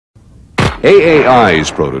AAI's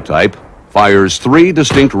prototype fires 3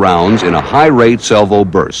 distinct rounds in a high-rate salvo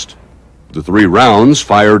burst. The 3 rounds,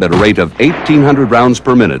 fired at a rate of 1,800 rounds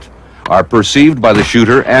per minute, are perceived by the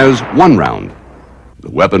shooter as 1 round. The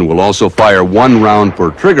weapon will also fire 1 round per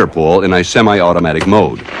trigger pull in a semi-automatic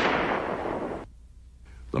mode.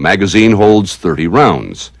 The magazine holds 30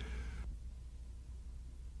 rounds.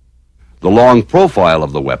 The long profile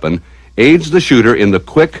of the weapon aids the shooter in the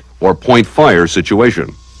quick or point-fire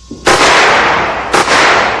situation.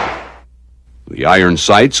 The iron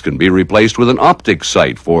sights can be replaced with an optic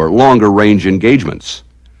sight for longer range engagements.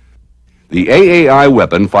 The AAI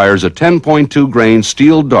weapon fires a 10.2 grain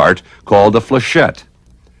steel dart called a Flechette.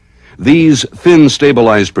 These thin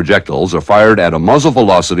stabilized projectiles are fired at a muzzle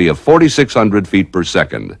velocity of 4,600 feet per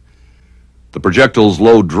second. The projectile's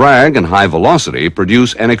low drag and high velocity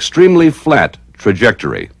produce an extremely flat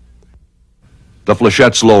trajectory. The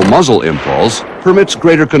Flechette's low muzzle impulse permits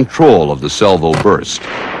greater control of the salvo burst.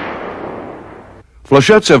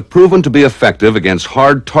 Flechettes have proven to be effective against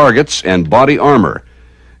hard targets and body armor,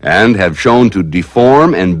 and have shown to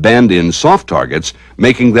deform and bend in soft targets,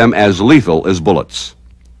 making them as lethal as bullets.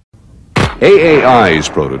 AAI's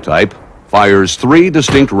prototype fires 3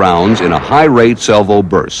 distinct rounds in a high-rate salvo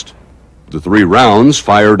burst. The 3 rounds,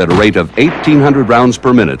 fired at a rate of 1,800 rounds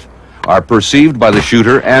per minute, are perceived by the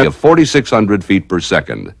shooter at 4,600 feet per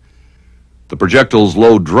second. The projectile's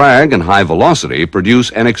low drag and high velocity produce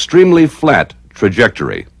an extremely flat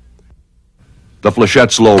trajectory. The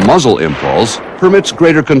Flechette's low muzzle impulse permits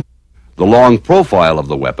greater control. The long profile of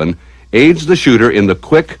the weapon aids the shooter in the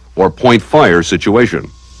quick or point-fire situation.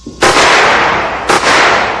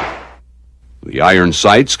 The iron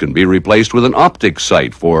sights can be replaced with an optic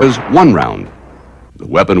sight for 1 round. The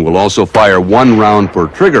weapon will also fire 1 round per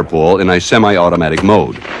trigger pull in a semi-automatic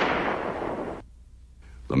mode.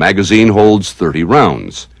 The magazine holds 30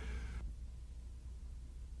 rounds.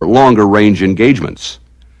 For longer range engagements.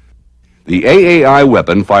 The AAI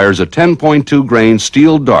weapon fires a 10.2 grain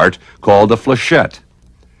steel dart called a Flechette.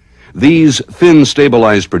 These thin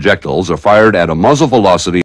stabilized projectiles are fired at a muzzle velocity